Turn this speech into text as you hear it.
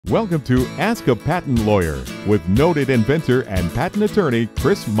Welcome to Ask a Patent Lawyer with noted inventor and patent attorney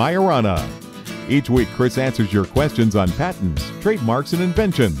Chris Maiorana. Each week, Chris answers your questions on patents, trademarks, and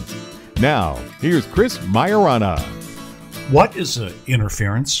inventions. Now, here's Chris Maiorana. What is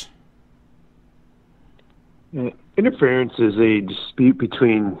interference? Interference is a dispute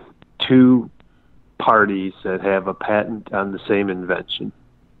between two parties that have a patent on the same invention.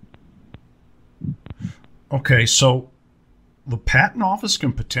 Okay, so the patent office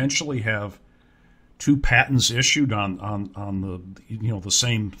can potentially have two patents issued on the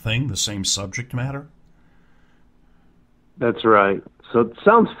same thing, the same subject matter? That's right. So it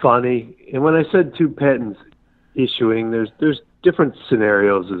sounds funny, and when I said two patents issuing, there's different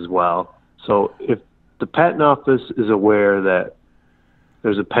scenarios as well. So if the patent office is aware that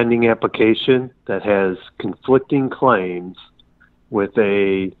there's a pending application that has conflicting claims with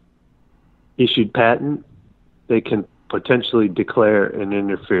a issued patent, they can potentially declare an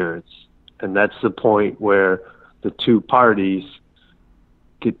interference. And that's the point where the two parties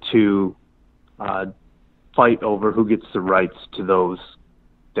get to fight over who gets the rights to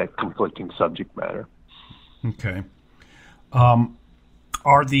that conflicting subject matter. Okay.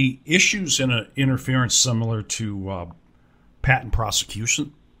 Are the issues in an interference similar to patent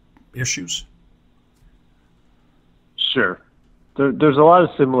prosecution issues? Sure. There's a lot of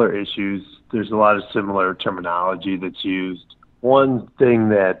similar issues. There's a lot of similar terminology that's used. One thing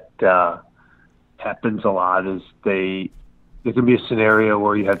that happens a lot is there can be a scenario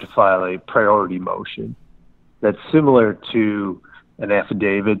where you have to file a priority motion. That's similar to an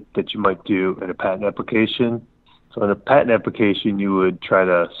affidavit that you might do in a patent application. So in a patent application, you would try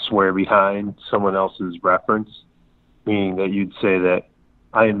to swear behind someone else's reference, meaning that you'd say that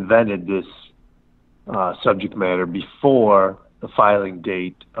I invented this subject matter before the filing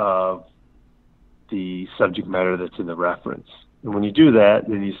date of the subject matter that's in the reference. And when you do that,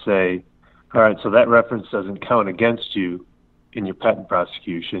 then you say, all right, so that reference doesn't count against you in your patent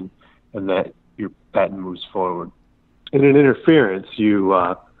prosecution, and that your patent moves forward. In an interference, you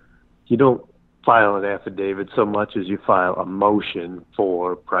don't file an affidavit so much as you file a motion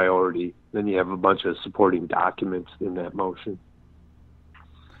for priority. Then you have a bunch of supporting documents in that motion.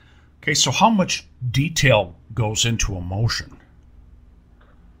 Okay, so how much detail goes into a motion?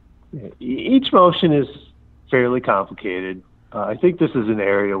 Each motion is fairly complicated. I think this is an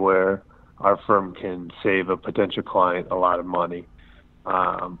area where our firm can save a potential client a lot of money.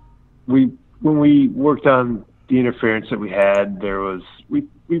 When we worked on the interference that we had, we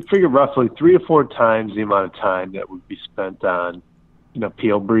figured roughly 3 to 4 times the amount of time that would be spent on an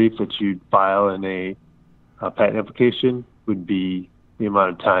appeal brief that you'd file in a patent application would be the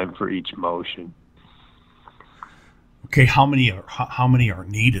amount of time for each motion. Okay, how many are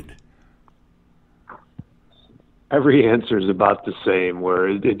needed? Every answer is about the same, where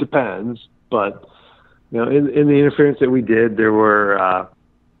it depends. But in the interference that we did,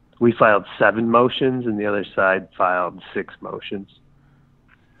 we filed 7 motions, and the other side filed 6 motions.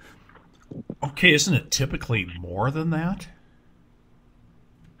 Okay, isn't it typically more than that?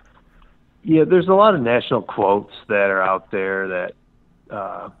 Yeah, there's a lot of national quotes that are out there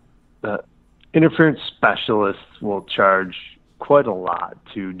that interference specialists will charge quite a lot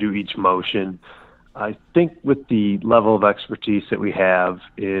to do each motion. I think with the level of expertise that we have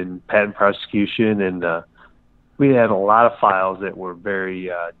in patent prosecution, and we had a lot of files that were very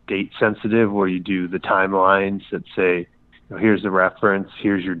date sensitive, where you do the timelines that say, here's the reference,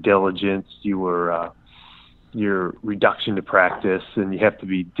 here's your diligence, your reduction to practice, and you have to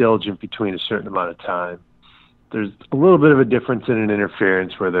be diligent between a certain amount of time. There's a little bit of a difference in an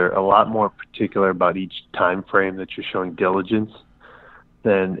interference where they're a lot more particular about each time frame that you're showing diligence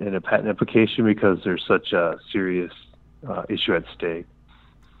than in a patent application, because there's such a serious issue at stake.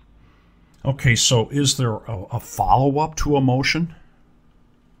 Okay, so is there a follow-up to a motion?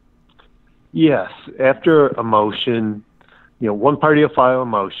 Yes. After a motion, one party will file a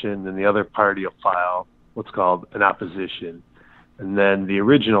motion, and the other party will file what's called an opposition. And then the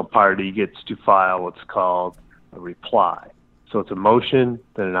original party gets to file what's called a reply. So it's a motion,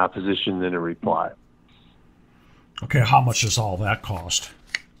 then an opposition, then a reply. Okay, how much does all that cost?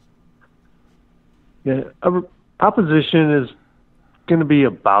 Yeah, opposition is going to be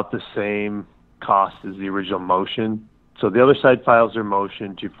about the same cost as the original motion. So the other side files their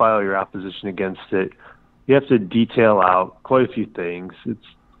motion. To file your opposition against it, you have to detail out quite a few things. It's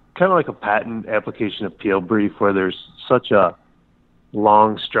kind of like a patent application appeal brief, where there's such a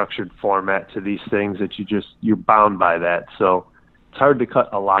long structured format to these things that you're bound by that. So it's hard to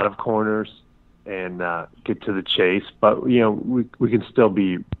cut a lot of corners and get to the chase, but we can still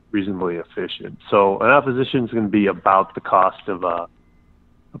be reasonably efficient. So an opposition is going to be about the cost of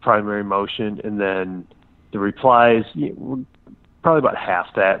a primary motion, and then the replies, probably about half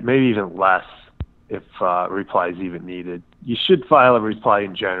that, maybe even less if reply is even needed. You should file a reply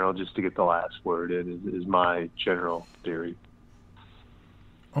in general just to get the last word in, is my general theory.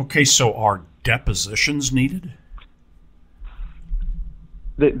 Okay, so are depositions needed?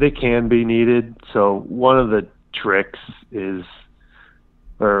 They can be needed. So one of the tricks is,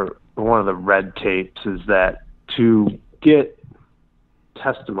 or one of the red tapes is that to get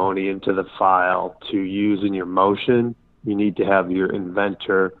testimony into the file to use in your motion, you need to have your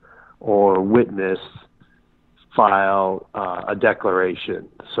inventor or witness file a declaration.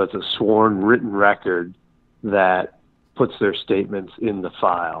 So it's a sworn written record that puts their statements in the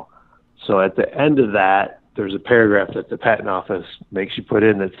file. So at the end of that, there's a paragraph that the patent office makes you put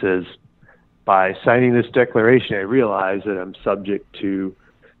in that says, by signing this declaration, I realize that I'm subject to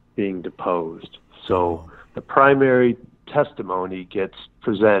being deposed. So the primary testimony gets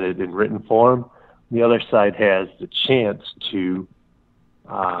presented in written form. The other side has the chance to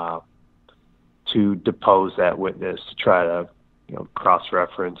depose that witness, to try to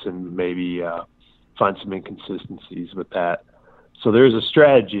cross-reference and maybe find some inconsistencies with that. So there's a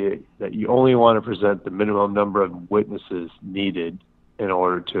strategy that you only want to present the minimum number of witnesses needed in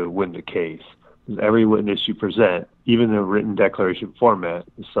order to win the case. Because every witness you present, even in a written declaration format,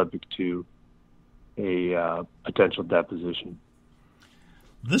 is subject to a potential deposition.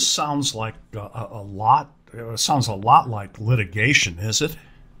 This sounds like a lot. It sounds a lot like litigation, is it?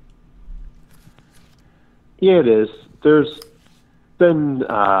 Yeah, it is. There's been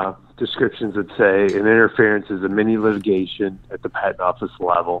descriptions that say an interference is a mini litigation at the patent office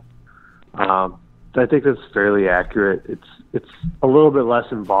level. I think that's fairly accurate. It's a little bit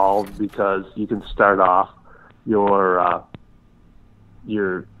less involved because you can start off your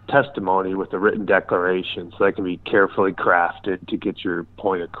testimony with a written declaration, so that can be carefully crafted to get your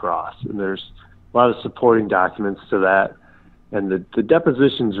point across. And there's a lot of supporting documents to that. And the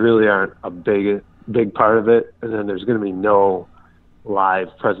depositions really aren't a big part of it. And then there's going to be no live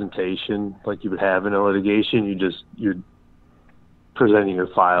presentation like you would have in a litigation. You're presenting your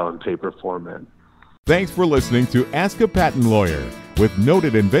file in paper format. Thanks for listening to Ask a Patent Lawyer with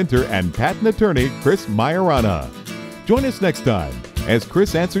noted inventor and patent attorney Chris Maiorana. Join us next time as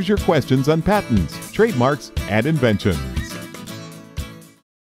Chris answers your questions on patents, trademarks, and inventions.